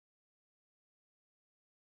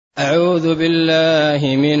أعوذ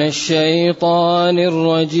بالله من الشيطان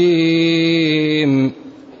الرجيم.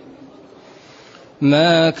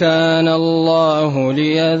 ما كان الله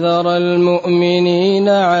ليذر المؤمنين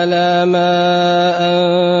على ما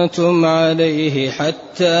أنتم عليه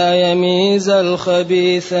حتى يميز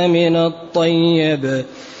الخبيث من الطيب،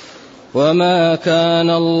 وما كان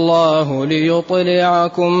الله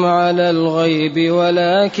ليطلعكم على الغيب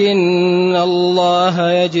ولكن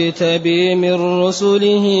الله يجتبي من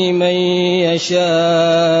رسله من يشاء،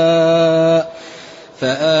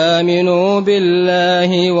 فآمنوا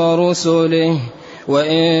بالله ورسله،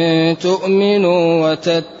 وإن تؤمنوا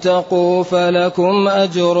وتتقوا فلكم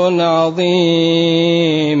أجر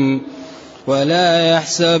عظيم. ولا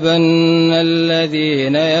يحسبن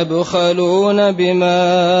الذين يبخلون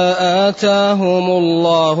بما آتاهم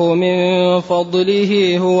الله من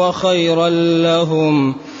فضله هو خيرا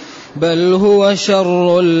لهم، بل هو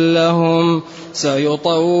شر لهم،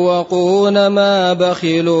 سيطوقون ما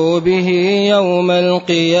بخلوا به يوم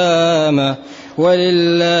القيامة،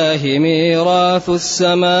 ولله ميراث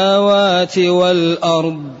السماوات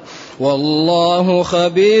والأرض، والله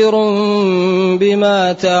خبير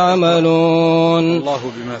بما تعملون.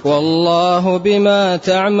 والله بما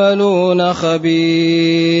تعملون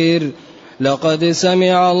خبير. لقد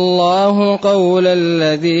سمع الله قول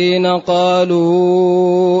الذين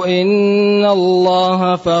قالوا إن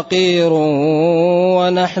الله فقير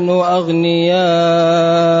ونحن أغنياء،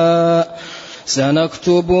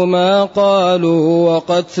 سنكتب ما قالوا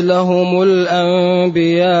وقتلهم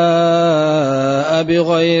الأنبياء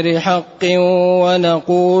بغير حق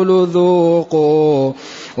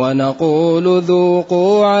ونقول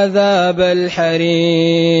ذوقوا عذاب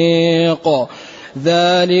الحريق،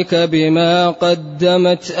 ذلك بما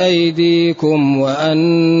قدمت أيديكم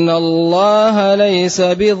وأن الله ليس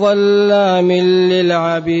بظلام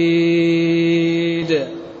للعبيد.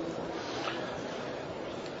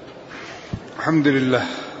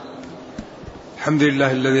 الحمد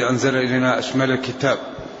لله الذي أنزل إلينا أشمل الكتاب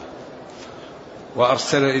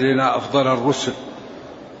وأرسل إلينا أفضل الرسل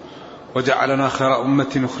وجعلنا خير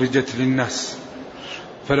أمة أخرجت للناس،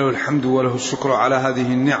 فله الحمد وله الشكر على هذه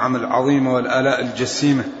النعم العظيمة والآلاء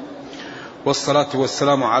الجسيمة، والصلاة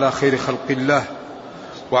والسلام على خير خلق الله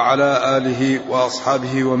وعلى آله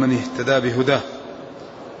وأصحابه ومن اهتدى بهداه.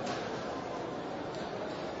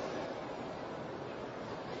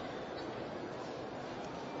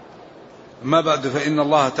 ما بعد، فإن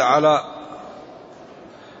الله تعالى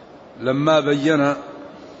لما بين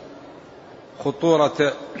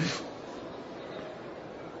خطورة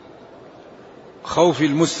خوف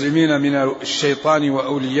المسلمين من الشيطان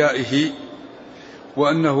وأوليائه،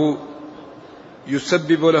 وأنه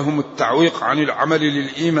يسبب لهم التعويق عن العمل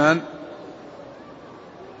للإيمان،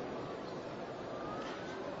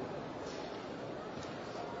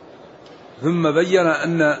 ثم بين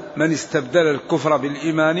أن من استبدل الكفر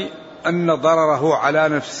بالإيمان أن ضرره على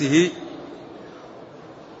نفسه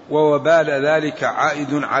ووبال ذلك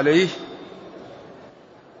عائد عليه.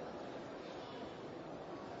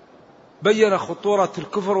 بين خطورة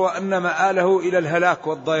الكفر وأن مآله إلى الهلاك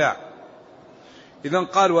والضياع. إذن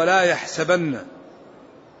قال ولا يحسبن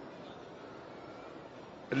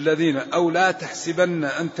الذين، أو لا تحسبن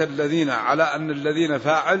أنت الذين، على أن الذين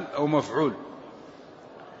فاعل أو مفعول،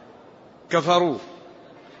 كفروا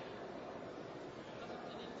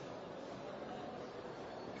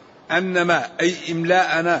أنما أي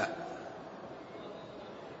إملاءنا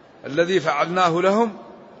الذي فعلناه لهم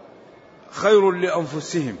خير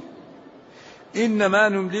لأنفسهم، إنما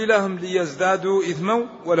نملي لهم ليزدادوا إثما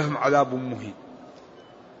ولهم عذاب مهين.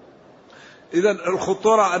 إذن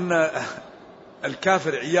الخطورة أن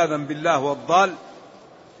الكافر عياذا بالله والضال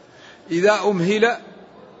إذا أمهل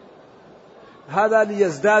هذا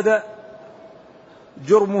ليزداد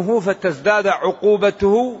جرمه فتزداد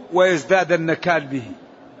عقوبته ويزداد النكال به.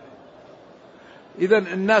 إذن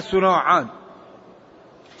الناس نوعان،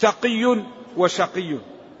 تقي وشقي،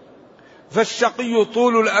 فالشقي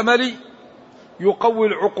طول الأمل يقوي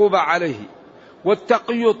العقوبة عليه،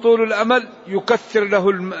 والتقي طول الأمل يكثر له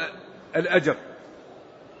الأجر.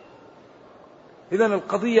 إذن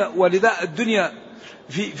القضية، ولذا الدنيا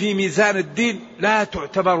في ميزان الدين لا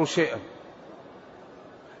تعتبر شيئا.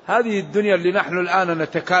 هذه الدنيا اللي نحن الآن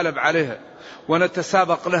نتكالب عليها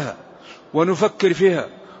ونتسابق لها ونفكر فيها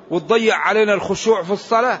وتضيع علينا الخشوع في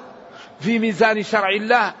الصلاة، في ميزان شرع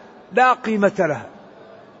الله لا قيمة لها.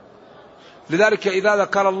 لذلك إذا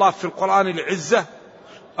ذكر الله في القرآن العزة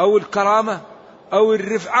أو الكرامة أو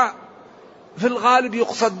الرفعة في الغالب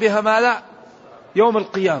يقصد بها ماذا؟ يوم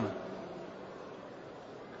القيامة.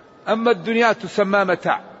 أما الدنيا تسمى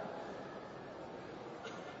متاع،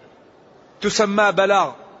 تسمى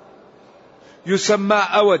بلاغ، يسمى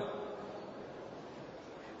أود،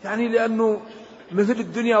 يعني لأنه مثل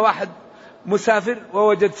الدنيا واحد مسافر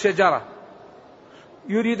ووجد شجرة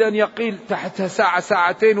يريد أن يقيل تحتها ساعة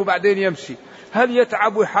ساعتين وبعدين يمشي، هل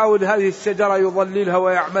يتعب ويحاول هذه الشجرة يظللها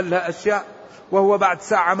ويعمل لها أشياء وهو بعد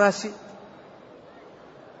ساعة ماشي؟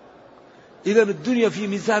 إذن الدنيا في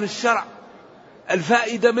ميزان الشرع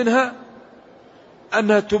الفائدة منها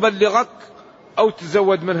أنها تبلغك أو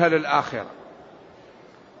تزود منها للآخرة.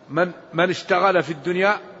 من اشتغل في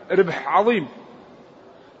الدنيا ربح عظيم،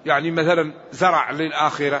 يعني مثلا زرع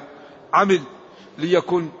للآخرة، عمل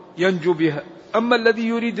ليكون ينجو بها. أما الذي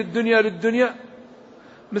يريد الدنيا للدنيا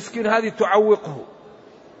مسكين هذه تعوقه.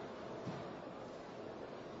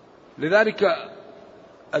 لذلك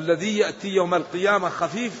الذي يأتي يوم القيامة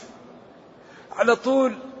خفيف على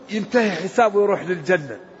طول ينتهي حسابه ويروح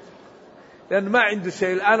للجنة، لأن ما عنده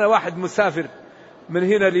شيء. الآن واحد مسافر من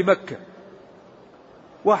هنا لمكة،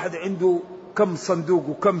 واحد عنده كم صندوق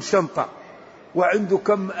وكم شنطة وعنده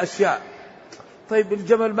كم أشياء، طيب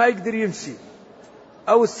الجمل ما يقدر يمشي،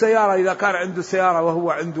 أو السيارة إذا كان عنده سيارة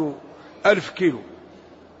وهو عنده 1000 كيلو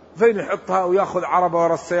فين يحطها ويأخذ عربة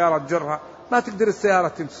وراء السيارة تجرها؟ ما تقدر السيارة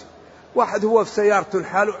تمشي. واحد هو في سيارته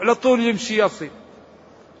الحال على طول يمشي يصل.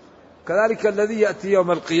 كذلك الذي يأتي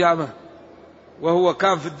يوم القيامة وهو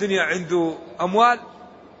كان في الدنيا عنده أموال،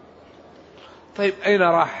 طيب أين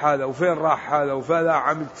راح هذا وفين راح هذا وفلا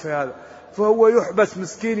عملت في هذا، فهو يحبس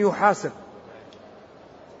مسكين يحاسب.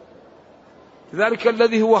 لذلك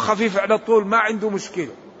الذي هو خفيف على طول ما عنده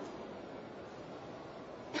مشكلة.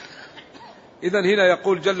 إذن هنا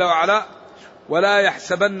يقول جل وعلا: ولا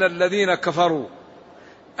يحسبن الذين كفروا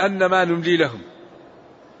أنما نملي لهم.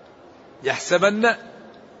 يحسبن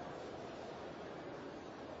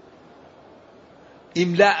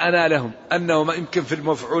إملاءنا لهم، أنه ما يمكن في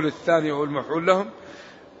المفعول الثاني والمفعول لهم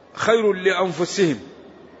خير لأنفسهم.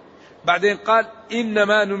 بعدين قال: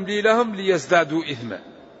 إنما نملي لهم ليزدادوا إثما.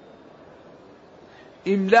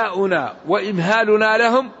 إملاؤنا وإمهالنا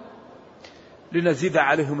لهم لنزيد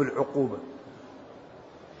عليهم العقوبة،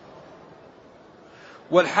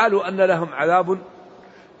 والحال أن لهم عذاب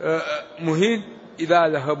مهين إذا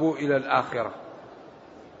ذهبوا إلى الآخرة.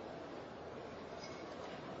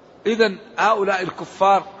 إذن هؤلاء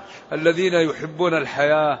الكفار الذين يحبون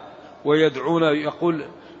الحياة ويدعون، يقول: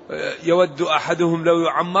 يود أحدهم لو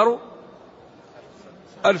يعمر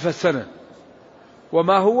 1000 سنة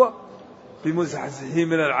وما هو بمزحزحه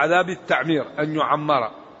من العذاب التعمير أن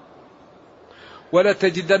يعمر.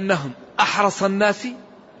 ولتجدنهم أحرص الناس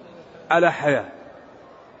على حياة.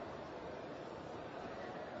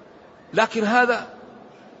 لكن هذا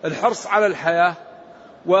الحرص على الحياة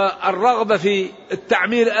والرغبة في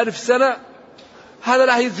التعمير 1000 سنة هذا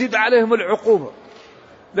لا يزيد عليهم العقوبة،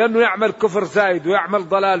 لأنه يعمل كفر زايد ويعمل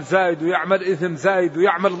ضلال زايد ويعمل إثم زايد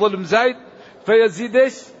ويعمل ظلم زايد، فيزيد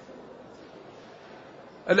إيش؟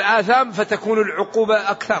 الآثام، فتكون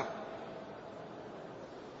العقوبة أكثر.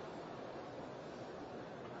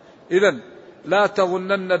 إذن لا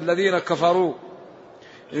تظنن الذين كفروا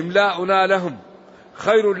إملاؤنا لهم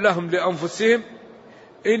خير لهم لأنفسهم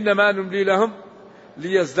إنما نملي لهم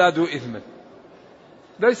ليزدادوا إثما.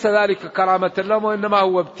 ليس ذلك كرامة لهم، وإنما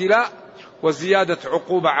هو ابتلاء وزيادة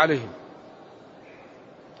عقوبة عليهم.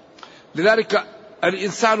 لذلك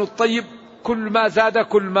الإنسان الطيب كل ما زاد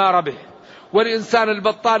كل ما ربح، والإنسان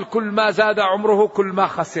البطال كل ما زاد عمره كل ما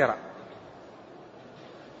خسر.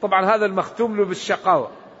 طبعا هذا المختوم له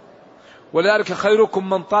بالشقاوة. ولذلك خيركم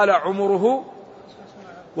من طال عمره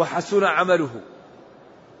وحسن عمله،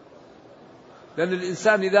 لأن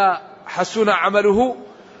الإنسان إذا حسن عمله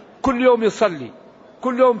كل يوم يصلي،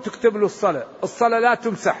 كل يوم تكتب له الصلاة، الصلاة لا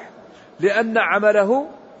تمسح لأن عمله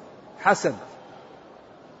حسن.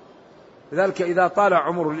 لذلك إذا طال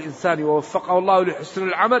عمر الإنسان ووفقه الله لحسن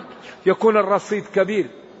العمل يكون الرصيد كبير.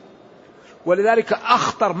 ولذلك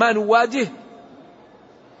أخطر ما نواجه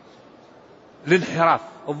الانحراف،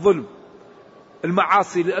 الظلم،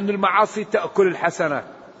 المعاصي، لأن المعاصي تأكل الحسنات.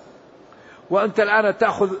 وأنت الآن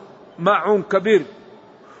تأخذ ماعون كبير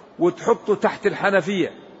وتحطه تحت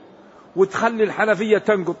الحنفية وتخلي الحنفية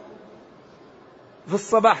تنقط، في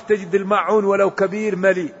الصباح تجد الماعون ولو كبير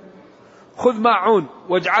مليء. خذ ماعون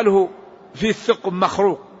واجعله في الثقب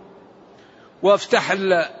مخروق وافتح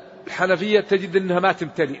الحنفية تجد أنها ما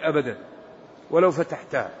تمتلي أبدا ولو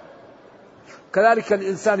فتحتها. كذلك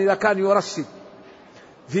الإنسان إذا كان يرشد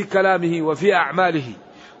في كلامه وفي أعماله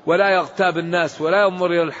ولا يغتاب الناس ولا ينظر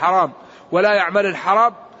إلى الحرام ولا يعمل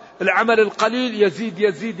الحرام، العمل القليل يزيد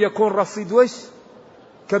يزيد يكون رصيد وش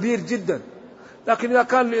كبير جدا. لكن إذا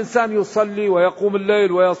كان الإنسان يصلي ويقوم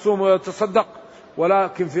الليل ويصوم ويتصدق،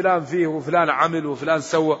 ولكن فلان فيه وفلان عمل وفلان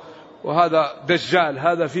سوى وهذا دجال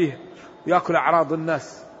هذا فيه ويأكل أعراض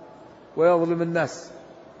الناس ويظلم الناس،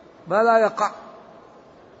 ما لا يقع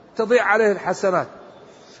تضيع عليه الحسنات.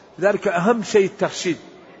 لذلك أهم شيء الترشيد.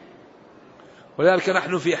 ولذلك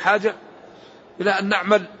نحن في حاجة إلى أن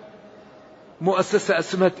نعمل مؤسسة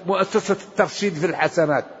اسمها مؤسسة الترشيد في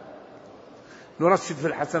الحسنات، نرشد في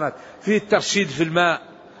الحسنات، في الترشيد في الماء،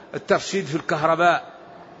 الترشيد في الكهرباء.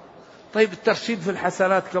 طيب الترشيد في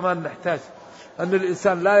الحسنات كمان نحتاج أن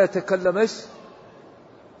الإنسان لا يتكلم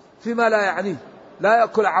فيما لا يعنيه، لا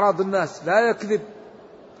يأكل أعراض الناس، لا يكذب،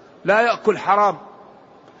 لا يأكل حرام،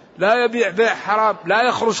 لا يبيع بيع حرام، لا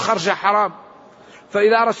يخرج خرج حرام.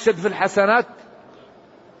 فإذا رشد في الحسنات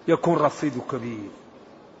يكون رصيده كبير.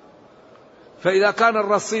 فإذا كان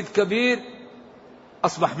الرصيد كبير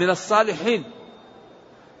أصبح من الصالحين.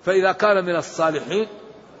 فإذا كان من الصالحين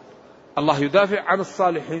الله يدافع عن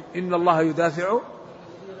الصالحين، إن الله يدافع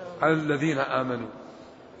عن الذين آمنوا.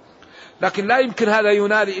 لكن لا يمكن هذا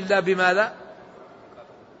ينال إلا بماذا؟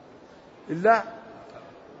 إلا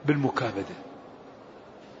بالمكابدة.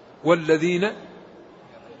 والذين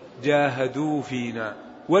جاهدوا فينا،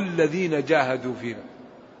 والذين جاهدوا فينا.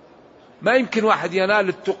 ما يمكن واحد ينال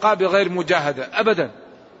التقى بغير مجاهدة أبدا،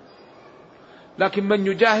 لكن من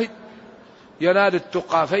يجاهد ينال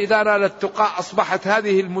التقى. فإذا نال التقى أصبحت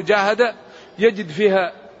هذه المجاهدة يجد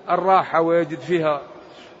فيها الراحة، ويجد فيها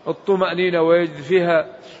الطمأنينة، ويجد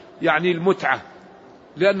فيها يعني المتعة،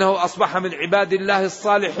 لأنه أصبح من عباد الله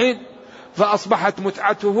الصالحين، فأصبحت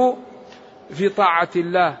متعته في طاعة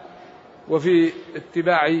الله وفي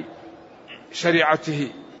اتباع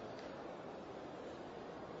شريعته.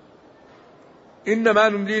 إنما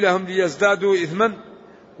نملي لهم ليزدادوا إثما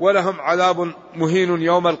ولهم عذاب مهين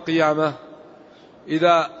يوم القيامة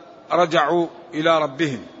إذا رجعوا إلى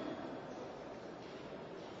ربهم.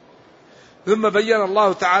 ثم بين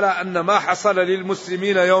الله تعالى أن ما حصل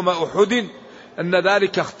للمسلمين يوم أحد أن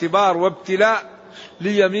ذلك اختبار وابتلاء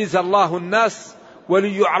ليميز الله الناس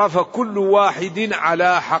وليعرف كل واحد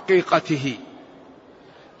على حقيقته،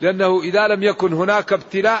 لأنه إذا لم يكن هناك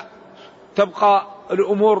ابتلاء تبقى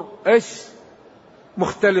الأمور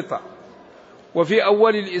مختلطة. وفي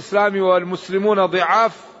أول الإسلام والمسلمون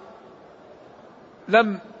ضعاف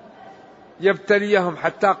لم يبتليهم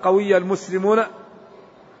حتى قوي المسلمون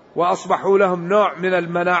وأصبحوا لهم نوع من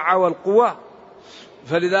المناعة والقوة،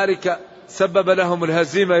 فلذلك سبب لهم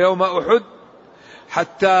الهزيمة يوم أحد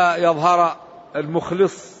حتى يظهر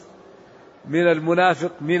المخلص من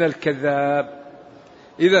المنافق من الكذاب.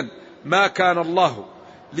 إذن ما كان الله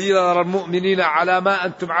ليرى المؤمنين على ما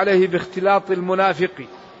أنتم عليه باختلاط المنافق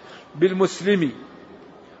بالمسلم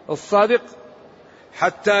الصادق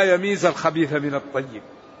حتى يميز الخبيث من الطيب،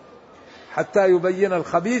 حتى يبين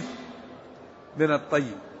الخبيث من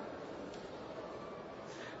الطيب.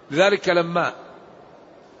 لذلك لما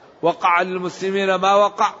وقع للمسلمين ما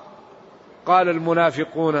وقع قال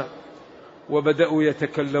المنافقون وبدأوا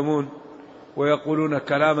يتكلمون ويقولون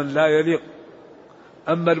كلاما لا يليق.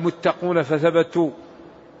 أما المتقون فثبتوا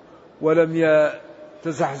ولم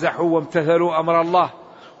يتزحزحوا وامتثلوا أمر الله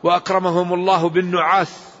وأكرمهم الله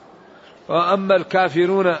بالنعاس. وأما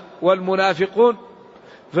الكافرون والمنافقون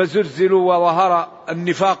فزلزلوا وظهر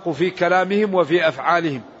النفاق في كلامهم وفي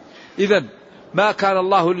أفعالهم. إذن ما كان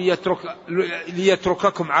الله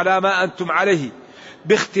ليترككم على ما أنتم عليه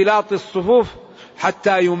باختلاط الصفوف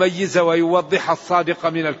حتى يميز ويوضح الصادق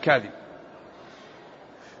من الكاذب،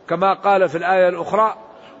 كما قال في الآية الأخرى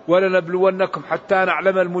ولنبلونكم حتى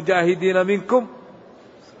نعلم المجاهدين منكم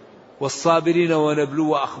والصابرين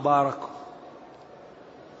ونبلو أخباركم.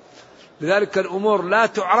 لذلك الأمور لا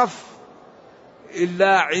تعرف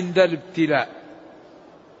إلا عند الابتلاء.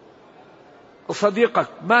 صديقك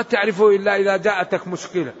ما تعرفه إلا إذا جاءتك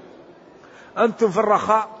مشكلة. أنتم في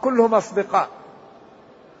الرخاء كلهم أصدقاء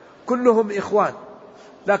كلهم إخوان،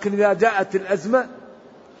 لكن إذا جاءت الأزمة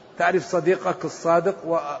تعرف صديقك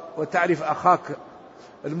الصادق وتعرف أخاك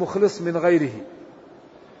المخلص من غيره.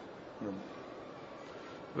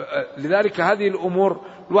 لذلك هذه الأمور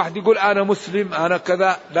الواحد يقول أنا مسلم أنا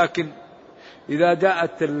كذا، لكن إذا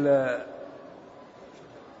جاءت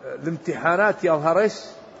الامتحانات يظهر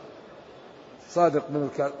صادق من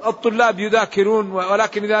الكاذب. الطلاب يذاكرون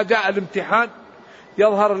ولكن إذا جاء الامتحان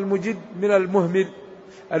يظهر المجد من المهمل،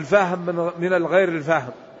 الفاهم من الغير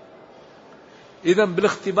الفاهم. إذن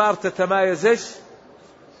بالاختبار تتمايز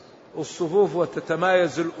الصفوف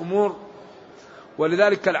وتتمايز الأمور.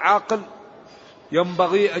 ولذلك العاقل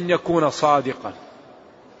ينبغي أن يكون صادقا.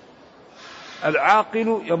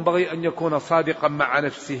 العاقل ينبغي أن يكون صادقا مع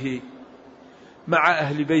نفسه، مع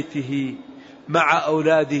أهل بيته، مع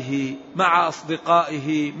أولاده، مع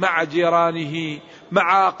أصدقائه، مع جيرانه،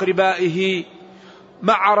 مع أقربائه،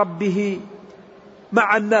 مع ربه،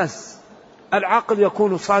 مع الناس. العاقل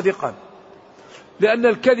يكون صادقا، لأن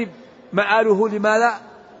الكذب مآله لماذا؟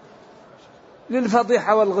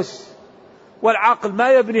 للفضيحة والغش، والعاقل ما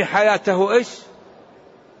يبني حياته إيش؟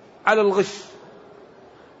 على الغش،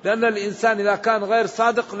 لأن الإنسان إذا كان غير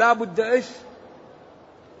صادق لا بد إيش؟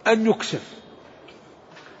 أن يكشف.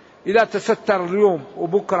 إذا تستر اليوم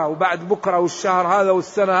وبكرة وبعد بكرة والشهر هذا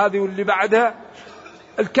والسنة هذه واللي بعدها،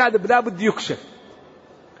 الكاذب لا بد يكشف.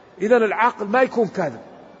 إذن العاقل ما يكون كاذب،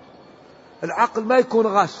 العاقل ما يكون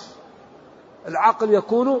غاش، العاقل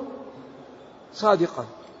يكون صادقا.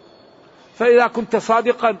 فإذا كنت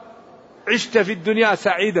صادقا عشت في الدنيا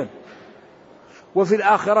سعيدا، وفي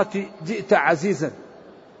الآخرة جئت عزيزا.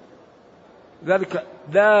 ذلك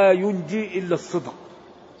لا ينجي إلا الصدق.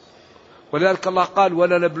 ولذلك الله قال: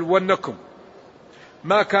 ولنبلونكم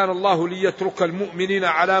ما كان الله ليترك المؤمنين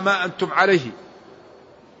على ما أنتم عليه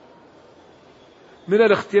من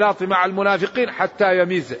الاختلاط مع المنافقين حتى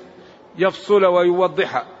يميز يفصل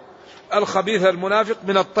ويوضح الخبيث المنافق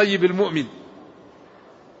من الطيب المؤمن.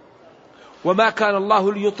 وما كان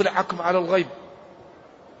الله ليطلعكم على الغيب.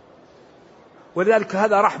 ولذلك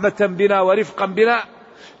هذا رحمة بنا ورفقا بنا،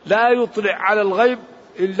 لا يطلع على الغيب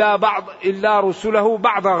إلا رسله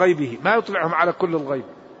بعض غيبه، ما يطلعهم على كل الغيب.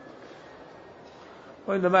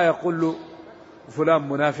 وإنما يقول له فلان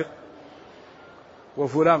منافق،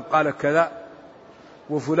 وفلان قال كذا،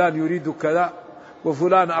 وفلان يريد كذا،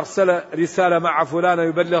 وفلان أرسل رسالة مع فلان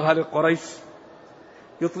يبلغها لقريش،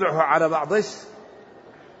 يطلعه على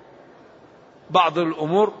بعض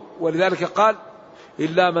الأمور. ولذلك قال: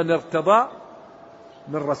 إلا من ارتضى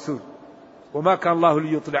من رسول، وما كان الله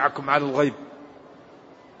ليطلعكم على الغيب.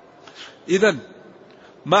 إذن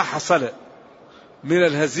ما حصل من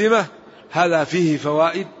الهزيمة هذا فيه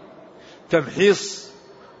فوائد، تمحيص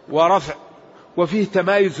ورفع، وفيه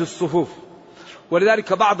تمايز الصفوف.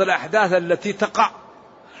 ولذلك بعض الأحداث التي تقع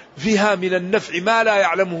فيها من النفع ما لا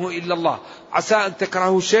يعلمه إلا الله، عسى أن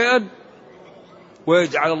تكرهوا شيئا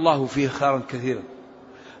ويجعل الله فيه خيرا كثيرا،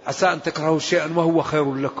 عسى أن تكرهوا شيئا وهو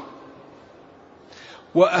خير لكم.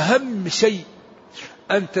 وأهم شيء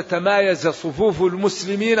أن تتمايز صفوف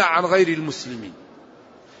المسلمين عن غير المسلمين.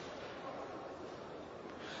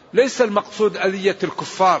 ليس المقصود أذية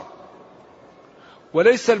الكفار،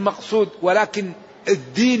 وليس المقصود، ولكن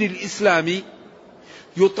الدين الإسلامي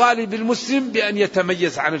يطالب المسلم بأن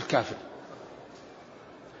يتميز عن الكافر،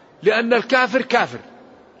 لأن الكافر كافر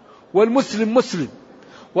والمسلم مسلم.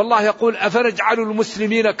 والله يقول: أفنجعل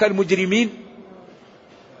المسلمين كالمجرمين؟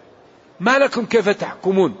 ما لكم كيف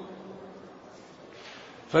تحكمون؟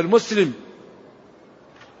 فالمسلم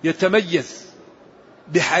يتميز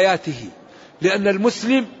بحياته، لأن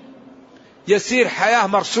المسلم يسير حياة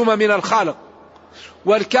مرسومة من الخالق،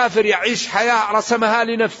 والكافر يعيش حياة رسمها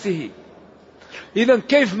لنفسه. إذن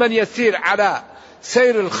كيف من يسير على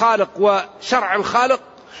سير الخالق وشرع الخالق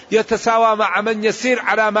يتساوى مع من يسير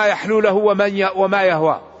على ما يحلو له وما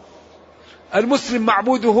يهوى؟ المسلم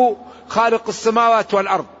معبوده خالق السماوات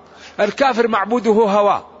والأرض، الكافر معبوده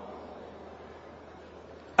هواه.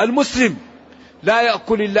 المسلم لا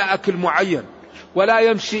يأكل إلا أكل معين، ولا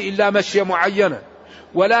يمشي إلا مشي معينة،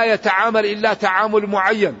 ولا يتعامل إلا تعامل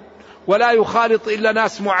معين، ولا يخالط إلا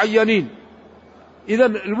ناس معينين.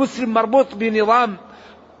 إذن المسلم مربوط بنظام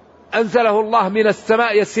أنزله الله من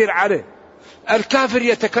السماء يسير عليه. الكافر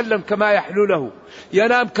يتكلم كما يحلو له،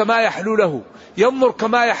 ينام كما يحلو له، ينظر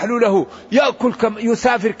كما يحلو له، يأكل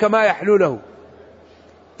يسافر كما يحلو له.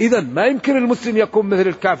 إذن ما يمكن المسلم يكون مثل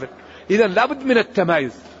الكافر. إذن لابد من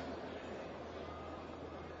التمايز.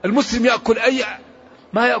 المسلم يأكل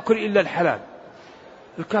ما يأكل إلا الحلال،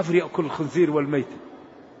 الكافر يأكل الخنزير والميت.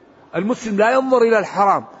 المسلم لا ينظر إلى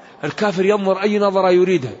الحرام، الكافر ينظر أي نظرة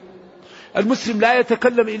يريدها. المسلم لا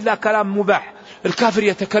يتكلم إلا كلام مباح، الكافر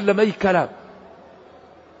يتكلم أي كلام.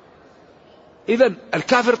 إذن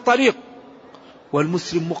الكافر طليق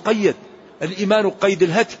والمسلم مقيد، الإيمان قيد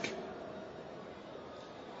الهتك.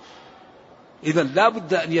 إذن لا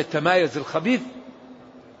بد أن يتمايز الخبيث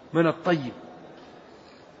من الطيب.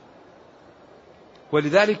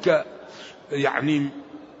 ولذلك يعني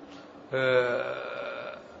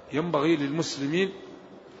ينبغي للمسلمين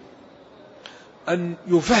أن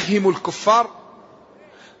يفهموا الكفار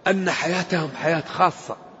أن حياتهم حياة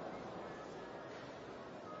خاصة.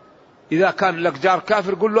 إذا كان لك جار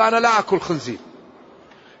كافر قل له: أنا لا أكل خنزير.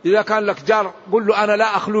 إذا كان لك جار قل له: أنا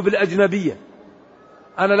لا أخلو بالأجنبية،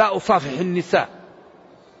 أنا لا أصافح النساء.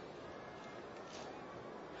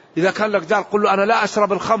 إذا كان لك جار قل له: أنا لا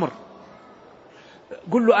أشرب الخمر.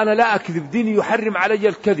 قل له: أنا لا أكذب، ديني يحرم علي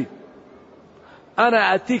الكذب.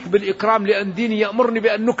 أنا أتيك بالإكرام لأن ديني يأمرني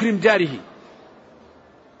بأن نكرم جاره.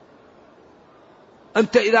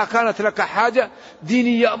 أنت إذا كانت لك حاجة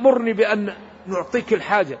ديني يأمرني بأن نعطيك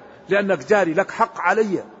الحاجة لأنك جاري، لك حق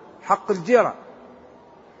علي، حق الجيرة.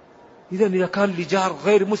 إذا إذا كان لي جار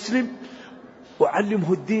غير مسلم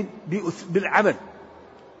أعلمه الدين بالعمل.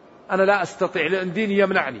 أنا لا أستطيع لأن ديني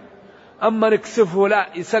يمنعني. أما نكسفه لا،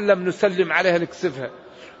 يسلم نسلم عليها نكسفها.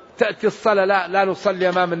 تأتي الصلاة لا نصلي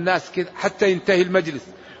أمام الناس كذا حتى ينتهي المجلس.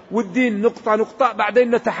 والدين نقطة نقطة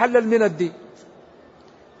بعدين نتحلل من الدين،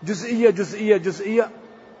 جزئية جزئية جزئية،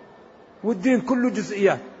 والدين كله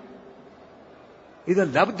جزئيات. إذا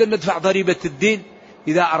لا بد أن ندفع ضريبة الدين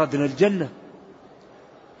إذا أردنا الجنة.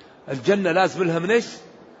 الجنة لازم لها من إيش؟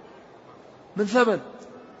 من ثمن.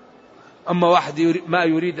 أما واحد ما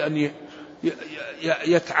يريد أن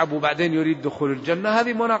يتعب وبعدين يريد دخول الجنة،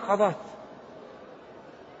 هذه مناقضات.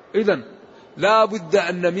 إذن لا بد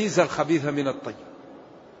أن نميز الخبيث من الطيب.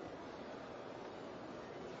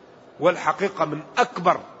 والحقيقة من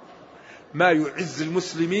أكبر ما يعز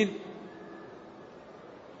المسلمين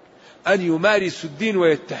أن يمارسوا الدين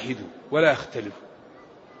ويتحدوا ولا يختلفوا.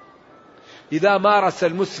 إذا مارس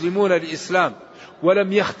المسلمون الإسلام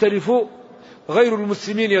ولم يختلفوا غير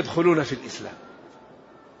المسلمين يدخلون في الإسلام،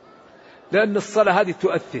 لأن الصلاة هذه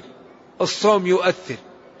تؤثر، الصوم يؤثر،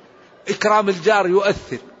 إكرام الجار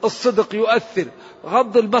يؤثر، الصدق يؤثر،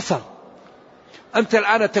 غض البصر. أنت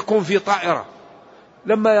الآن تكون في طائرة،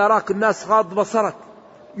 لما يراك الناس غاض بصرك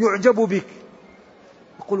يعجبوا بك،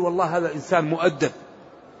 يقول والله هذا إنسان مؤدب.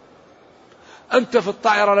 أنت في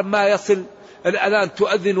الطائرة لما يصل الأذان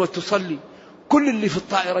تؤذن وتصلي، كل اللي في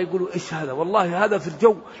الطائرة يقولوا إيش هذا، والله هذا في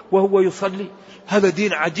الجو وهو يصلي، هذا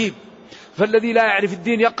دين عجيب. فالذي لا يعرف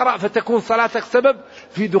الدين يقرأ، فتكون صلاتك سبب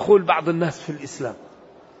في دخول بعض الناس في الإسلام.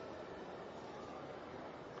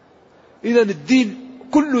 إذن الدين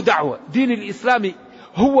كله دعوة، دين الإسلامي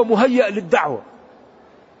هو مهيأ للدعوة.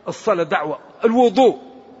 الصلاة دعوة، الوضوء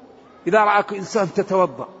إذا رأك إنسان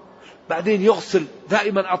تتوضأ بعدين يغسل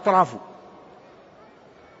دائما أطرافه،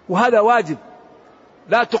 وهذا واجب.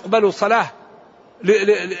 لا تقبل صلاة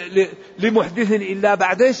لمحدث إلا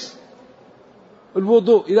بعد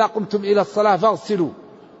الوضوء. إذا قمتم إلى الصلاة فاغسلوا.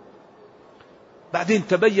 بعدين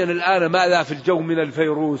تبين الآن ماذا في الجو من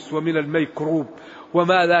الفيروس ومن الميكروب،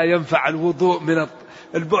 وماذا ينفع الوضوء من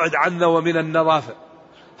البعد عنا ومن النظافة.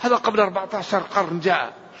 هذا قبل 14 قرن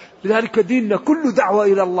جاء. لذلك ديننا كله دعوة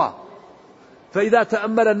إلى الله. فإذا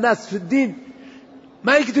تأمل الناس في الدين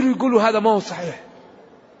ما يقدروا يقولوا هذا ما هو صحيح.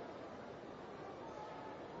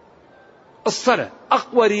 الصلاة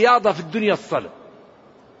أقوى رياضة في الدنيا، الصلاة.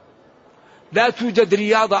 لا توجد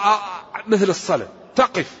رياضة مثل الصلاة.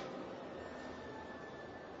 تقف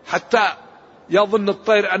حتى يظن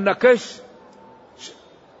الطير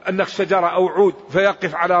أنك شجرة أو عود،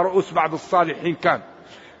 فيقف على رؤوس بعض الصالحين كان،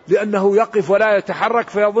 لأنه يقف ولا يتحرك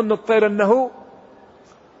فيظن الطير أنه.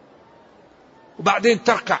 وبعدين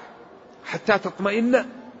تركع حتى تطمئن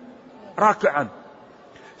راكعا،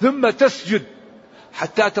 ثم تسجد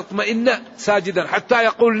حتى تطمئن ساجدا، حتى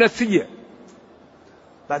يقول نسي.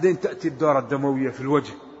 بعدين تأتي الدورة الدموية في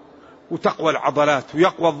الوجه، وتقوى العضلات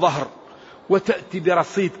ويقوى الظهر، وتأتي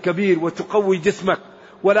برصيد كبير وتقوي جسمك،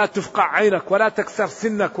 ولا تفقع عينك ولا تكسر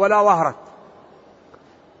سنك ولا ظهرك.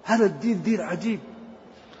 هذا الدين دين عجيب.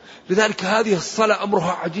 لذلك هذه الصلاة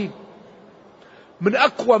أمرها عجيب. من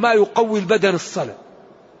أقوى ما يقوي البدن الصلاة.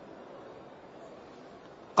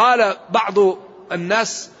 قال بعض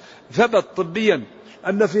الناس ثبت طبيا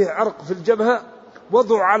أن فيه عرق في الجبهة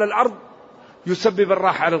وضع على الأرض يسبب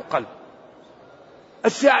الراحة على القلب.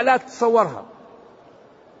 أشياء لا تتصورها.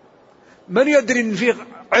 من يدري أن فيه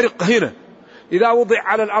عرق هنا إذا وضع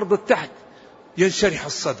على الأرض التحت ينشرح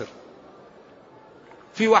الصدر.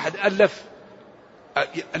 في واحد ألف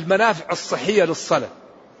المنافع الصحية للصلاة.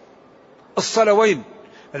 الصلوين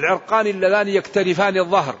العرقان اللذان يكتنفان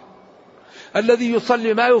الظهر، الذي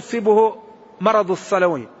يصلي ما يصيبه مرض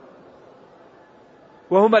الصلوين،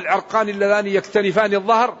 وهما العرقان اللذان يكتنفان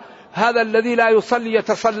الظهر، هذا الذي لا يصلي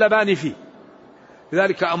يتصلبان فيه.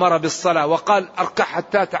 لذلك أمر بالصلاة وقال اركع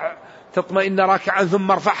حتى تطمئن راكعا،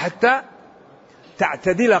 ثم ارفع حتى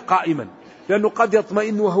تعتدل قائما، لأنه قد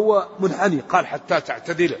يطمئن وهو منحني، قال حتى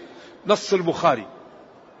تعتدل، نص البخاري.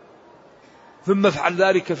 ثم افعل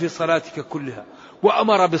ذلك في صلاتك كلها.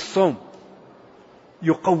 وأمر بالصوم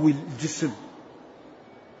يقوي الجسم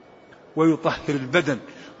ويطهر البدن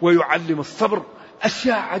ويعلم الصبر.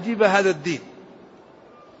 أشياء عجيبة هذا الدين.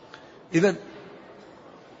 إذن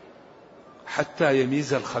حتى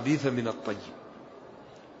يميز الخبيث من الطيب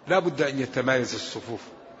لا بد أن يتمايز الصفوف.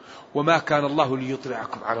 وما كان الله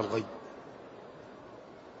ليطلعكم على الغيب،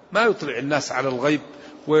 ما يطلع الناس على الغيب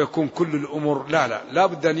ويكون كل الأمور، لا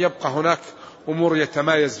بد أن يبقى هناك أمور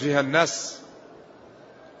يتمايز فيها الناس.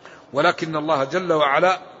 ولكن الله جل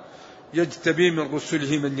وعلا يجتبي من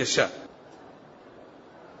رسله من يشاء،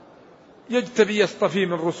 يصطفي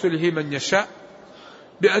من رسله من يشاء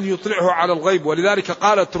بأن يطلعه على الغيب. ولذلك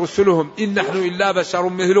قالت رسلهم إن نحن إلا بشر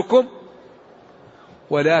مثلكم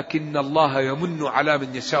ولكن الله يمن على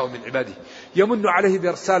من يشاء من عباده، يمن عليه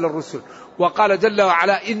بإرسال الرسل. وقال جل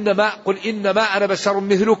وعلا قل إنما أنا بشر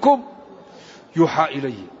مثلكم يوحى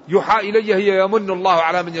إلي. يوحى إلي هي يمن الله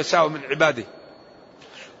على من يشاء من عباده.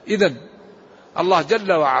 إذن الله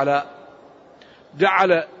جل وعلا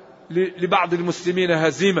جعل لبعض المسلمين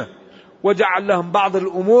هزيمة، وجعل لهم بعض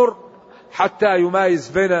الأمور حتى يمايز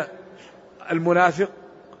بين المنافق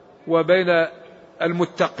وبين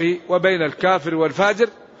المتقي وبين الكافر والفاجر،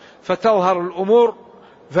 فتظهر الأمور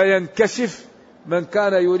فينكشف من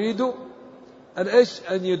كان يريد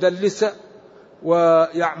أن يدلس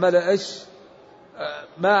ويعمل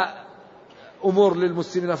ما أمور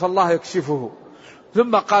للمسلمين، فالله يكشفه.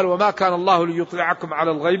 ثم قال وما كان الله ليطلعكم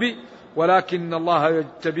على الغيب ولكن الله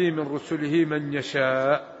يجتبي من رسله من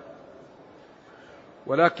يشاء،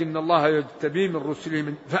 ولكن الله يجتبي من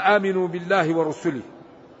رسله فآمنوا بالله ورسله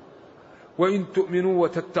وإن تؤمنوا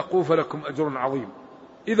وتتقوا فلكم أجر عظيم.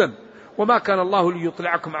 إذن وما كان الله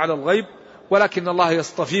ليطلعكم على الغيب ولكن الله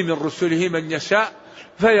يصطفي من رسله من يشاء،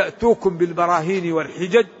 فيأتوكم بالبراهين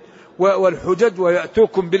والحجج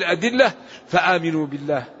ويأتوكم بالأدلة. فآمنوا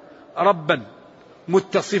بالله ربا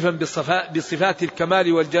متصفا بصفات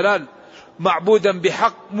الكمال والجلال، معبودا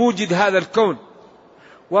بحق موجد هذا الكون،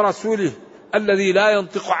 ورسوله الذي لا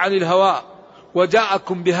ينطق عن الهوى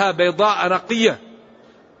وجاءكم بها بيضاء نقية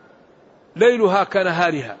ليلها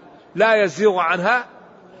كنهارها لا يزيغ عنها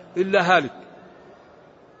إلا هالك.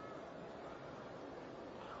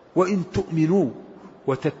 وإن تؤمنوا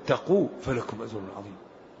وتتقوا فلكم أجر عظيم.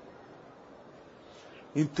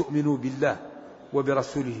 إن تؤمنوا بالله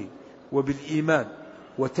وبرسوله وبالإيمان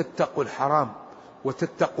وتتقوا الحرام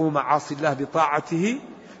وتتقوا معاصي الله بطاعته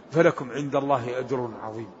فلكم عند الله أجر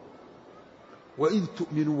عظيم. وإن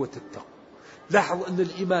تؤمنوا وتتقوا، لاحظوا أن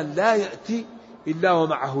الإيمان لا يأتي إلا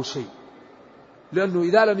ومعه شيء، لأنه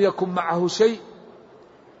إذا لم يكن معه شيء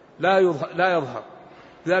لا يظهر.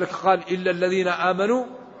 لذلك قال إلا الذين آمنوا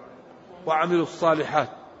وعملوا الصالحات،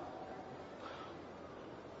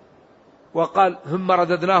 وقال ثم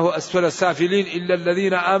رددناه أسفل سافلين إلا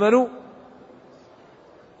الذين آمنوا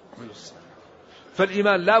وعملوا الصالحات.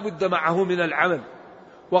 فالإيمان لا بد معه من العمل.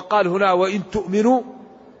 وقال هنا وإن تؤمنوا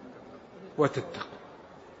وتتقوا.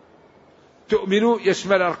 تؤمنوا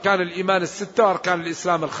يشمل أركان الإيمان 6 وأركان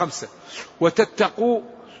الإسلام 5، وتتقوا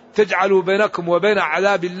تجعلوا بينكم وبين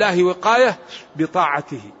عذاب الله وقاية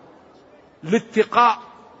بطاعته. الاتقاء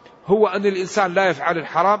هو أن الإنسان لا يفعل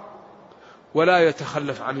الحرام ولا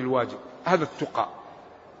يتخلف عن الواجب، هذا التقاء.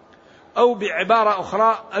 أو بعبارة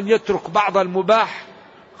أخرى أن يترك بعض المباح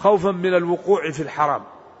خوفا من الوقوع في الحرام.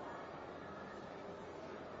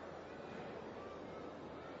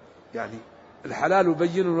 يعني الحلال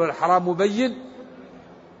بين والحرام بين،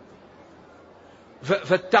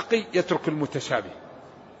 فالتقي يترك المتشابه.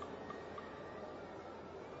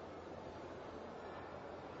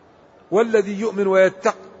 والذي يؤمن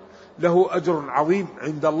ويتق له أجر عظيم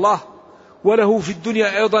عند الله، وله في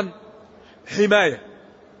الدنيا أيضا حماية،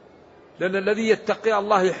 لأن الذي يتقي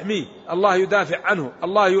الله يحميه، الله يدافع عنه،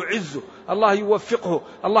 الله يعزه، الله يوفقه،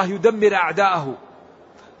 الله يدمر أعداءه.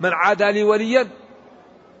 من عادى لي وليا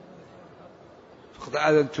فقد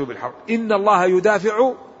آذنته بالحرب. إن الله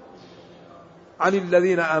يدافع عن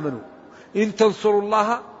الذين آمنوا إن تنصروا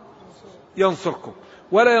الله ينصركم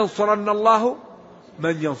ولا ينصرن الله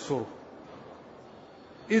من ينصره.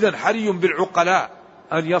 إذن حري بالعقلاء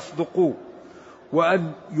أن يصدقوا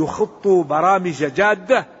وأن يخطوا برامج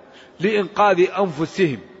جادة لإنقاذ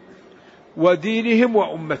أنفسهم ودينهم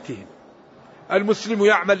وأمتهم. المسلم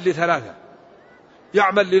يعمل ل3: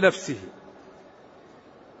 يعمل لنفسه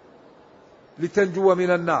لتنجو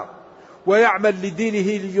من النار، ويعمل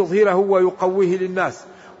لدينه ليظهره ويقويه للناس،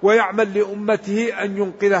 ويعمل لأمته أن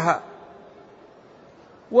ينقذها،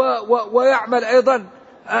 ويعمل أيضا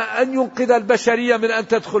أن ينقذ البشرية من أن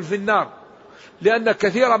تدخل في النار. لأن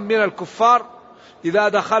كثيرا من الكفار إذا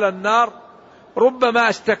دخل النار ربما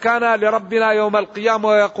اشتكانا لربنا يوم القيامة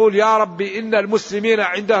ويقول يا رب إن المسلمين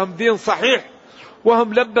عندهم دين صحيح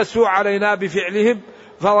وهم لبسوا علينا بفعلهم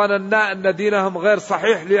فظننا أن دينهم غير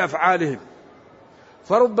صحيح لأفعالهم.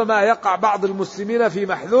 فربما يقع بعض المسلمين في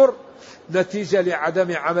محذور نتيجة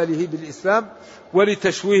لعدم عمله بالإسلام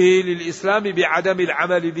ولتشويهه للإسلام بعدم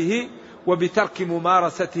العمل به وبترك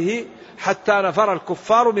ممارسته، حتى نفر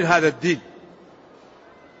الكفار من هذا الدين.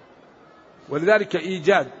 ولذلك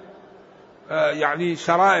إيجاد يعني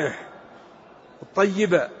شرائح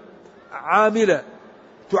طيبة عاملة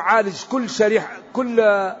تعالج كل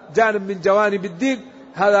جانب من جوانب الدين،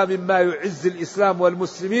 هذا مما يعز الإسلام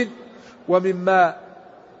والمسلمين، ومما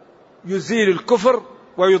يزيل الكفر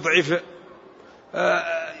ويضعف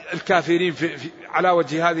الكافرين على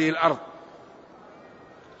وجه هذه الأرض.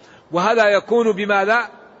 وهذا يكون بماذا؟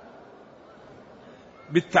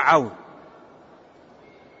 بالتعاون.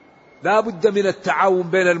 لا بد من التعاون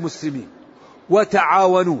بين المسلمين،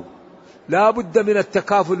 وتعاونوا. لا بد من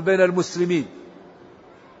التكافل بين المسلمين،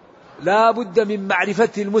 لا بد من معرفة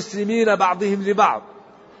المسلمين بعضهم لبعض.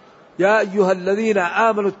 يا أيها الذين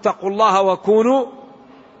آمنوا اتقوا الله وكونوا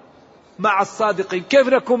مع الصادقين. كيف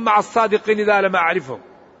نكون مع الصادقين إذا لم أعرفهم؟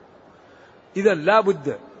 إذن لا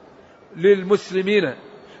بد للمسلمين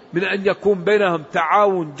من أن يكون بينهم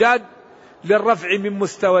تعاون جاد للرفع من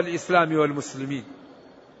مستوى الإسلام والمسلمين.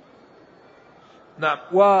 نعم.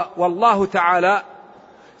 والله تعالى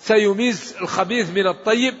سيميز الخبيث من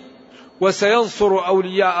الطيب، وسينصر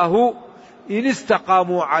أولياءه إن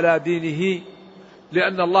استقاموا على دينه،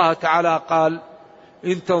 لأن الله تعالى قال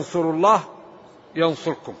إن تنصروا الله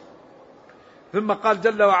ينصركم. ثم قال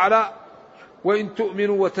جل وعلا وإن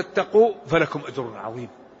تؤمنوا وتتقوا فلكم أجر عظيم.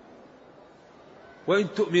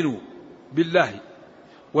 وإن تؤمنوا بالله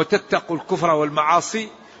وتتقوا الكفر والمعاصي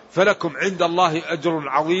فلكم عند الله أجر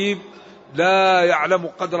عظيم لا يعلم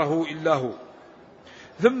قدره إلا هو.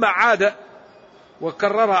 ثم عاد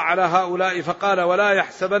وكرر على هؤلاء فقال ولا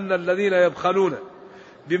يحسبن الذين يبخلون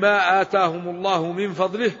بما آتاهم الله من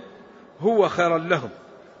فضله هو خيرا لهم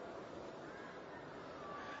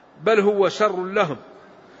بل هو شر لهم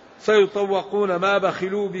سيطوقون ما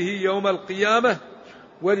بخلوا به يوم القيامة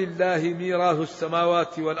ولله ميراث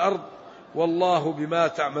السماوات والأرض والله بما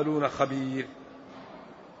تعملون خبير.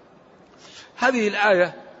 هذه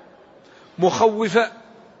الآية مخوفة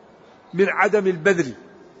من عدم البذل،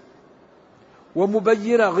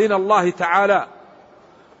 ومبينة غنى الله تعالى،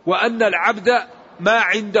 وأن العبد ما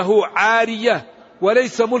عنده عارية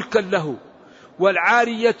وليس ملكا له،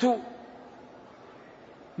 والعارية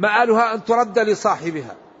مآلها أن ترد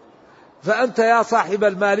لصاحبها. فأنت يا صاحب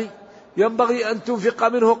المال ينبغي أن تنفق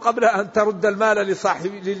منه قبل أن ترد المال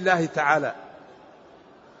لله تعالى.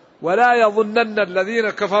 ولا يظنن الذين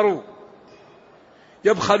كفروا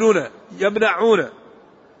يبخلون يمنعون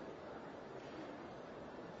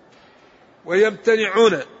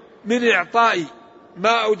ويمتنعون من إعطاء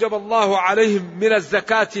ما أوجب الله عليهم من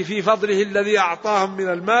الزكاة في فضله الذي أعطاهم من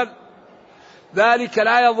المال، ذلك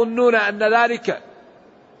لا يظنون أن ذلك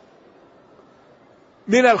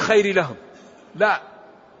من الخير لهم، لا،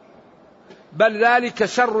 بل ذلك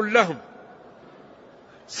شر لهم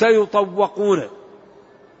سيطوقون.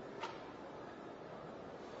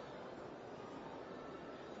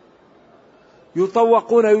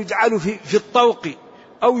 يطوقون يجعل في الطوق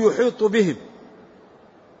أو يحيط بهم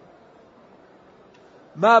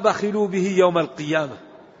ما بخلوا به يوم القيامة.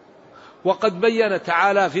 وقد بين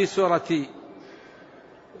تعالى في سورة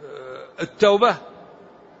التوبة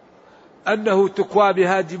أنه تكوى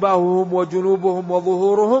بها جباههم وجنوبهم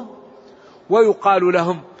وظهورهم ويقال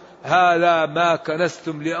لهم هذا ما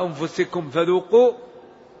كنستم لأنفسكم فذوقوا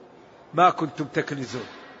ما كنتم تكنزون.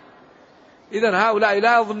 إذن هؤلاء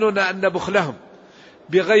لا يظنون أن بخلهم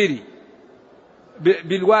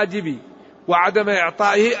بالواجب وعدم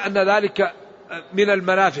إعطائه أن ذلك من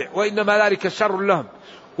المنافع، وإنما ذلك شر لهم.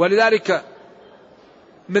 ولذلك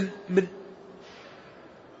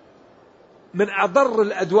من أضر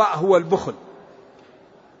الأدواء هو البخل.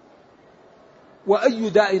 وأي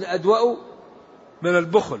داء أدواء من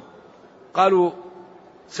البخل؟ قالوا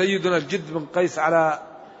سيدنا الجد بن قيس على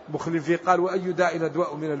بخل فيه قال وأي داء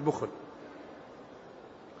أدواء من البخل.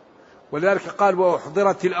 ولذلك قال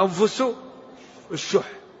وأحضرت الأنفس الشح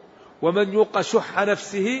ومن يوق شح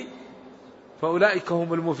نفسه فأولئك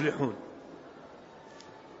هم المفلحون.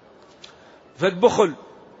 فالبخل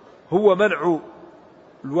هو منع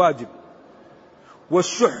الواجب،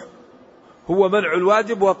 والشح هو منع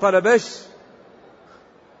الواجب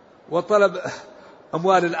وطلب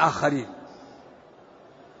أموال الآخرين.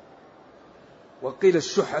 وقيل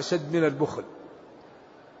الشح أشد من البخل.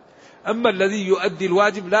 أما الذي يؤدي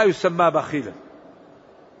الواجب لا يسمى بخيلا،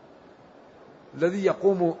 الذي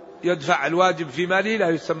يقوم يدفع الواجب في ماله لا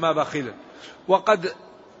يسمى بخيلا. وقد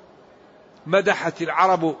مدحت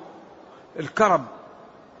العرب الكرم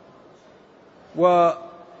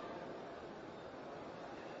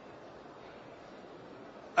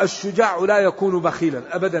والشجاع لا يكون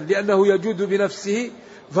بخيلا أبدا، لأنه يجود بنفسه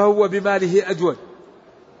فهو بماله أجود.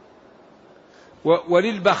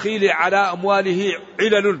 وللبخيل على أمواله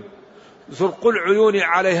علل زرق العيون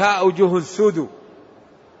عليها أوجه سود.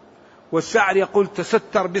 والشعر يقول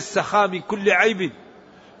تستر بالسخاء من كل عيب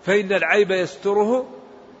فإن العيب يستره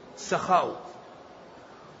سخاء.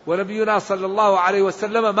 ونبينا صلى الله عليه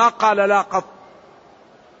وسلم ما قال لا قط،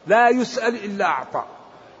 لا يسأل إلا أعطى.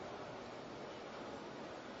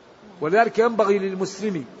 ولذلك ينبغي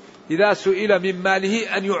للمسلم إذا سئل من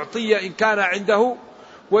ماله أن يعطي إن كان عنده،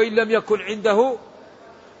 وإن لم يكن عنده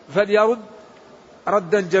فليرد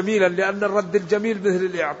ردا جميلا، لأن الرد الجميل مثل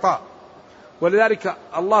الإعطاء. ولذلك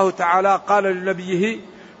الله تعالى قال لنبيه: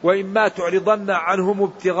 وإما تعرضن عنهم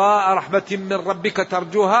ابتغاء رحمة من ربك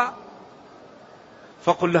ترجوها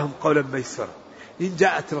فقل لهم قولا ميسرا. إن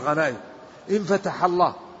جاءت الغنائم، إن فتح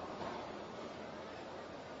الله.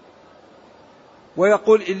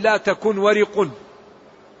 ويقول: إلا تكن ورق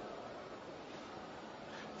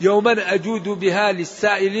يوما أجود بها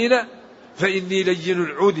للسائلين فإني لين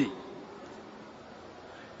العود.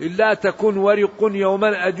 إلا تكن ورق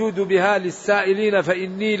يوما أجود بها للسائلين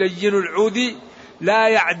فإني لين العود. لا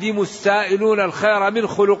يعدم السائلون الخير من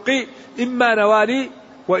خلقي، إما نوالي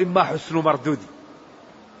وإما حسن مردودي.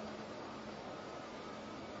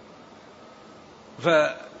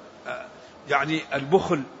 يعني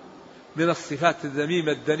البخل من الصفات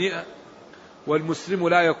الذميمة الدنيئة، والمسلم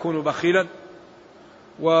لا يكون بخيلا.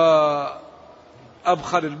 وأبخل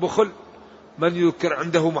البخل من يذكر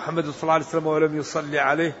عنده محمد صلى الله عليه وسلم ولم يصلي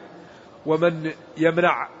عليه، ومن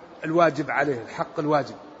يمنع الواجب عليه، الحق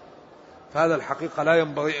الواجب. فهذا الحقيقة لا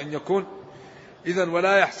ينبغي أن يكون. إذن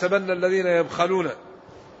ولا يحسبن الذين يبخلون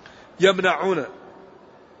يمنعون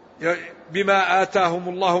بما آتاهم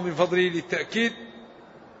الله من فضله للتأكيد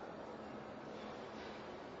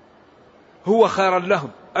هو خيرا لهم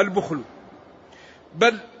البخل،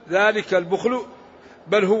 بل ذلك البخل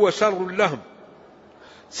بل هو شر لهم.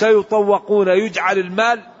 سيطوقون، يجعل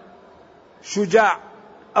المال شجاع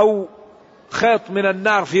أو خيط من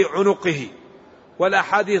النار في عنقه.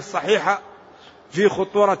 والأحاديث الصحيحة في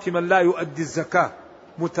خطورة من لا يؤدي الزكاة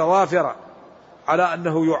متوافرة على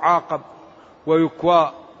أنه يعاقب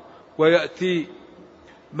ويكوى، ويأتي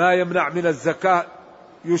ما يمنع من الزكاة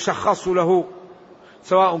يشخص له،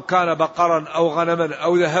 سواء كان بقرا أو غنما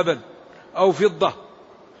أو ذهبا أو فضة،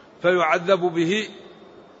 فيعذب به.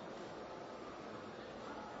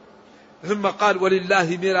 ثم قال: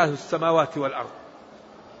 ولله ميراث السماوات والأرض.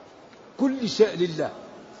 كل شيء لله.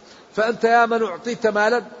 فأنت يا من أعطيت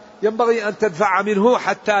مالا ينبغي أن تدفع منه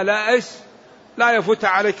حتى لا يفوت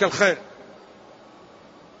عليك الخير.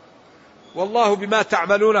 والله بما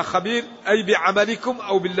تعملون خبير، أي بعملكم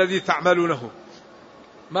أو بالذي تعملونه،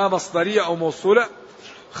 ما مصدرية أو موصولة.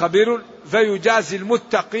 خبير، فيجازي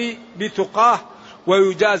المتقي بتقاه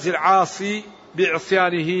ويجازي العاصي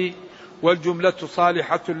بعصيانه. والجملة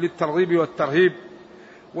صالحة للترغيب والترهيب.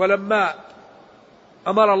 ولما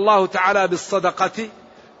أمر الله تعالى بالصدقة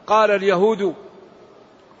قال اليهود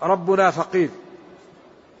ربنا فقير.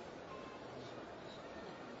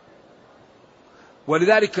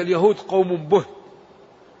 ولذلك اليهود قوم به،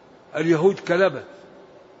 اليهود كذبة،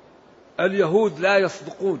 اليهود لا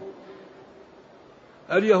يصدقون،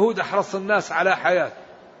 اليهود أحرص الناس على حياة،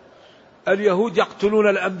 اليهود يقتلون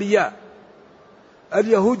الأنبياء،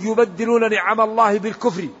 اليهود يبدلون نعم الله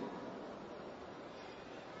بالكفر.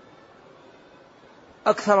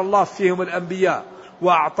 أكثر الله فيهم الأنبياء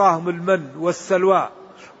وأعطاهم المن والسلوى،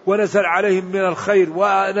 ونزل عليهم من الخير،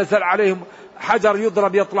 ونزل عليهم حجر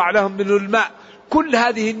يضرب يطلع لهم منه الماء. كل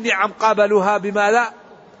هذه النعم قابلوها بماذا؟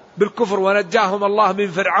 بالكفر. ونجاهم الله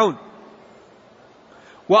من فرعون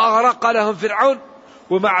وأغرق لهم فرعون،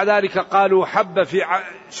 ومع ذلك قالوا حب في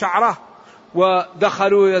شعره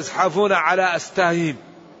ودخلوا يزحفون على أستاههم.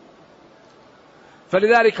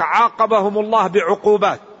 فلذلك عاقبهم الله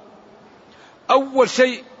بعقوبات. أول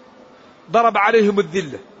شيء ضرب عليهم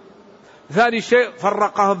الذلة، ثاني شيء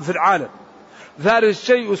فرقهم في العالم، ثالث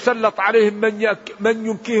شيء يسلط عليهم من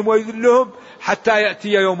ينكيهم ويذلهم حتى يأتي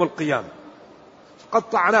يوم القيامة.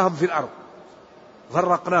 قطعناهم في الأرض،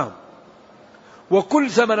 غرقناهم. وكل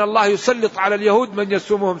زمن الله يسلط على اليهود من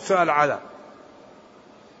يسومهم سوء العذاب.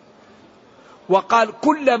 وقال: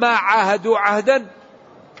 كلما عاهدوا عهدا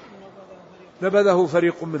نبذه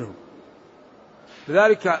فريق منهم.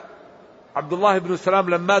 لذلك عبد الله بن سلام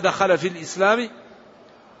لما دخل في الإسلام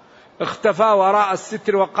اختفى وراء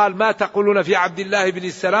الستر وقال: ما تقولون في عبد الله بن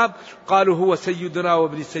السلام؟ قالوا: هو سيدنا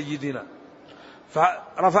وابن سيدنا.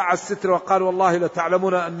 فرفع الستر وقال: والله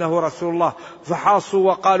لتعلمون أنه رسول الله.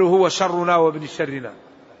 فحاصوا وقالوا: هو شرنا وابن شرنا.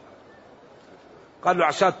 قالوا: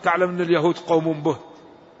 عشان تعلم أن اليهود قوم به.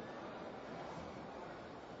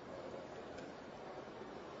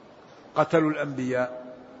 قتلوا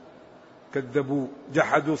الأنبياء، كذبوا،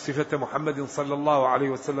 جحدوا صفة محمد صلى الله عليه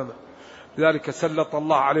وسلم. لذلك سلط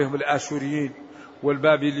الله عليهم الآشوريين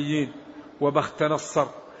والبابليين وبخت نصر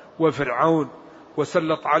وفرعون،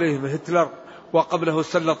 وسلط عليهم هتلر وقبله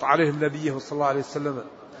سلط عليهم نبيه صلى الله عليه وسلم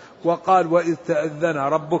وقال وإذ تأذن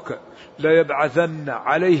ربك ليبعثن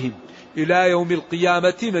عليهم إلى يوم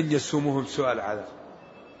القيامة من يسومهم سوء العذاب.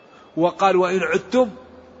 وقال وإن عدتم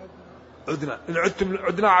عدنا، إن عدتم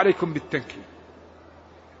عدنا عليكم بالتنكيل.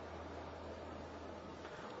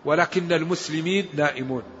 ولكن المسلمين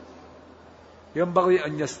نائمون، ينبغي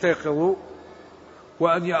أن يستيقظوا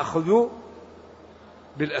وأن يأخذوا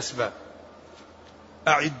بالأسباب.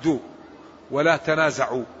 أعدوا ولا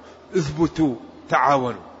تنازعوا، اثبتوا،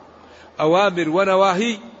 تعاونوا. أوامر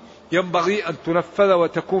ونواهي ينبغي أن تنفذ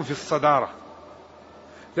وتكون في الصدارة،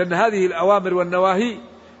 لأن هذه الأوامر والنواهي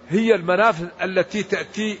هي المنافذ التي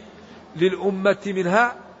تأتي للأمة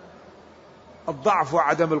منها الضعف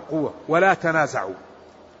وعدم القوة. ولا تنازعوا،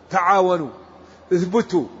 تعاونوا،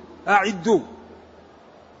 اثبتوا، أعدوا.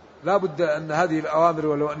 لا بد أن هذه الأوامر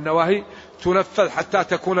والنواهي تنفذ حتى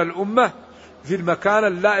تكون الأمة في المكان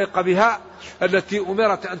اللائق بها التي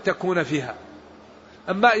أمرت أن تكون فيها.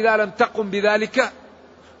 أما إذا لم تقم بذلك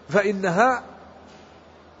فإنها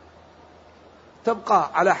تبقى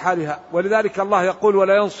على حالها. ولذلك الله يقول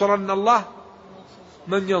ولا ينصرن الله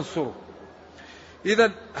من ينصره.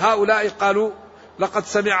 إذن هؤلاء قالوا لقد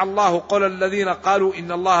سمع الله قول الذين قالوا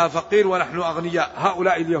إن الله فقير ونحن أغنياء.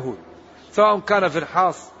 هؤلاء اليهود، سواء كان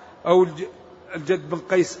فنحاس أو الجد بن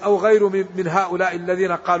قيس أو غيره من هؤلاء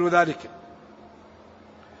الذين قالوا ذلك.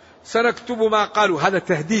 سنكتب ما قالوا، هذا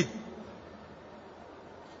تهديد،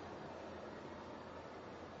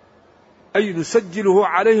 أي نسجله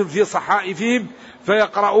عليهم في صحائفهم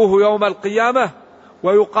فيقرؤوه يوم القيامة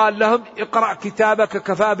ويقال لهم اقرأ كتابك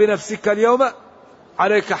كفى بنفسك اليوم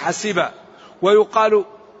عليك حسيبا.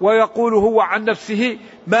 ويقول هو عن نفسه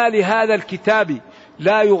ما لهذا الكتاب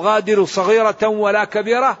لا يغادر صغيرة ولا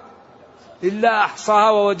كبيرة إلا أحصاها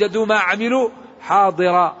ووجدوا ما عملوا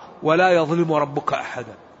حاضرا ولا يظلم ربك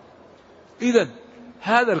أحدا. إذن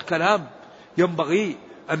هذا الكلام ينبغي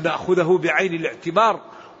أن نأخذه بعين الاعتبار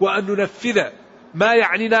وأن ننفذ ما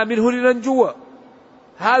يعنينا منه لننجو.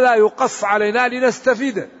 هذا يقص علينا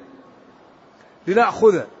لنستفيد،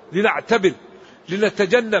 لنأخذ، لنعتبر،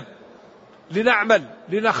 لنتجنب، لنعمل،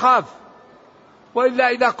 لنخاف. وإلا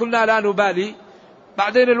إذا كنا لا نبالي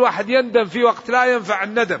بعدين الواحد يندم في وقت لا ينفع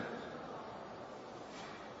الندم.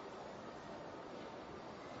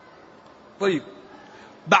 طيب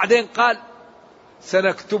بعدين قال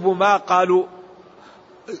سنكتب ما قالوا.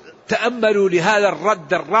 تأملوا لهذا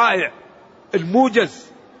الرد الرائع الموجز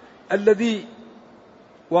الذي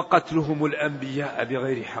وقتلهم الأنبياء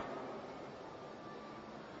بغير حق.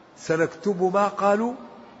 سنكتب ما قالوا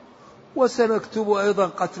وسنكتب أيضا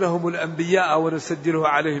قتلهم الأنبياء ونسجله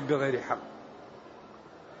عليهم بغير حق.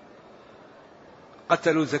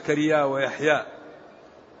 قتلوا زكريا ويحيى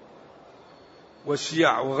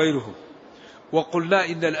والشيع وغيرهم. وقلنا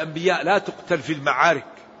إن الأنبياء لا تقتل في المعارك،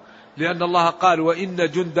 لأن الله قال وإن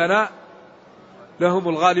جندنا لهم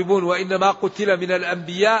الغالبون. وإنما قتل من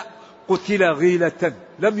الأنبياء قتل غيلة،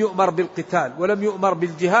 لم يؤمر بالقتال ولم يؤمر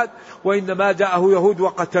بالجهاد، وإنما جاءه يهود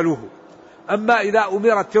وقتلوه. أما إذا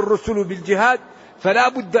أمرت الرسل بالجهاد فلا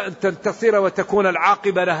بد أن تنتصر وتكون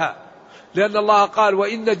العاقبة لها، لأن الله قال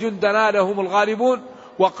وإن جندنا لهم الغالبون،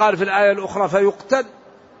 وقال في الآية الأخرى فيقتل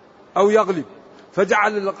أو يغلب،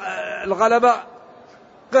 فجعل الغلبة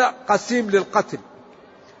قسيم للقتل.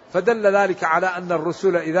 فدل ذلك على أن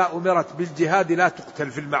الرسل إذا أمرت بالجهاد لا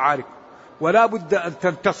تقتل في المعارك ولا بد أن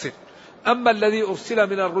تنتصر. أما الذي أرسل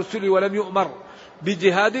من الرسل ولم يؤمر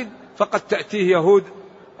بجهاد فقد تأتيه يهود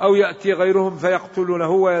أو يأتي غيرهم فيقتلونه،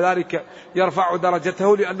 وذلك يرفع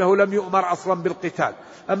درجته لأنه لم يؤمر أصلا بالقتال.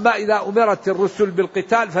 أما إذا أمرت الرسل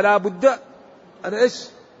بالقتال فلا بد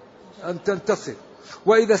أن تنتصر.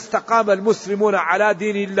 وإذا استقام المسلمون على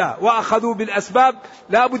دين الله وأخذوا بالأسباب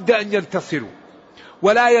لا بد أن ينتصروا،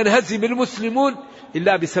 ولا ينهزم المسلمون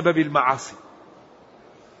إلا بسبب المعاصي.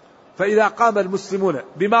 فإذا قام المسلمون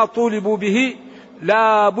بما طولبوا به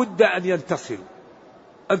لا بد أن ينتصروا،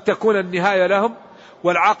 أن تكون النهاية لهم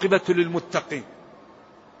والعاقبة للمتقين.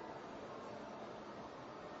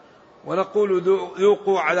 ونقول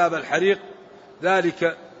ذوقوا عذاب الحريق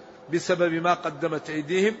ذلك بسبب ما قدمت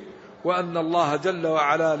أيديهم وأن الله جل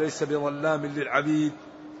وعلا ليس بظلام للعبيد.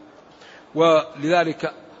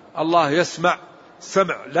 ولذلك الله يسمع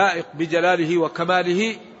سمع لائق بجلاله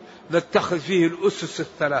وكماله نتخذ فيه الأسس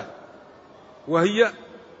الثلاث. وهي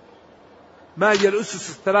ما هي الأسس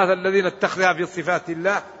الثلاثة الذين نتخذها في صفات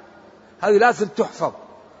الله؟ هذه لازم تحفظ،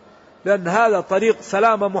 لأن هذا طريق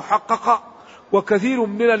سلامة محققة، وكثير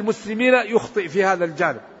من المسلمين يخطئ في هذا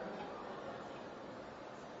الجانب.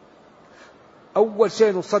 أول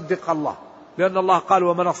شيء نصدق الله، لأن الله قال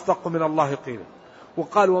ومن أصدق من الله قيلا،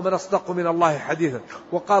 وقال ومن أصدق من الله حديثا،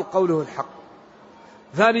 وقال قوله الحق.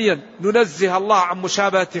 ثانيا ننزه الله عن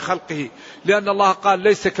مشابهة خلقه، لأن الله قال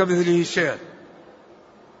ليس كمثله شيء.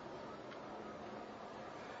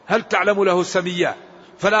 هل تعلم له سميا؟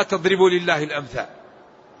 فلا تضربوا لله الأمثال.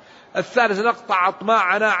 الثالث نقطع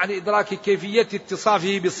أطماعنا عن إدراك كيفية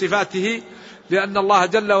اتصافه بصفاته، لأن الله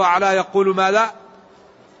جل وعلا يقول ما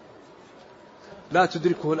لا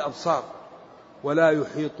تدركه الأبصار ولا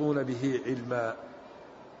يحيطون به علما.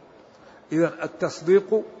 إذن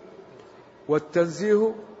التصديق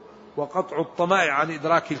والتنزيه وقطع الطمع عن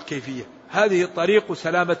إدراك الكيفية، هذه طريق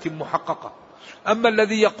سلامة محققة. أما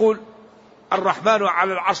الذي يقول الرحمن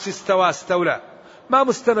على العرش استولى، ما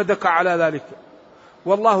مستندك على ذلك؟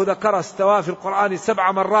 والله ذكر استوى في القرآن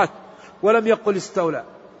 7 مرات ولم يقل استولى.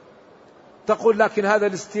 تقول لكن هذا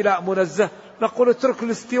الاستيلاء منزه، نقول اترك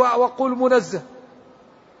الاستواء وقول منزه.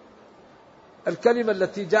 الكلمة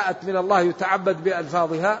التي جاءت من الله يتعبد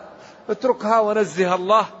بألفاظها اتركها ونزه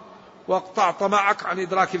الله واقطع طمعك عن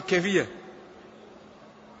إدراك الكيفية.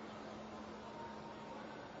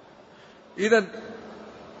 إذن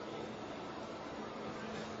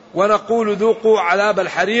ونقول ذوقوا عذاب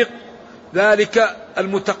الحريق، ذلك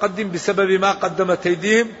المتقدم بسبب ما قدمت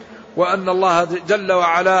أيديهم، وأن الله جل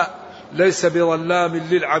وعلا ليس بظلام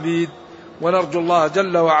للعبيد. ونرجو الله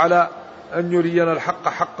جل وعلا أن يرينا الحق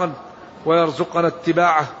حقا ويرزقنا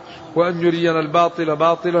اتباعه، وأن يرينا الباطل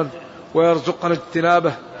باطلا ويرزقنا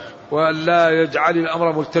اجتنابه، وأن لا يجعل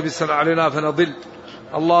الأمر ملتبسا علينا فنضل.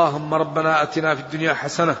 اللهم ربنا أتنا في الدنيا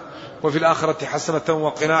حسنة وفي الآخرة حسنة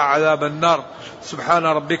وقنا عذاب النار. سبحان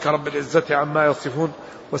ربك رب العزة عما يصفون،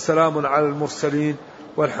 وسلام على المرسلين،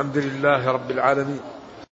 والحمد لله رب العالمين.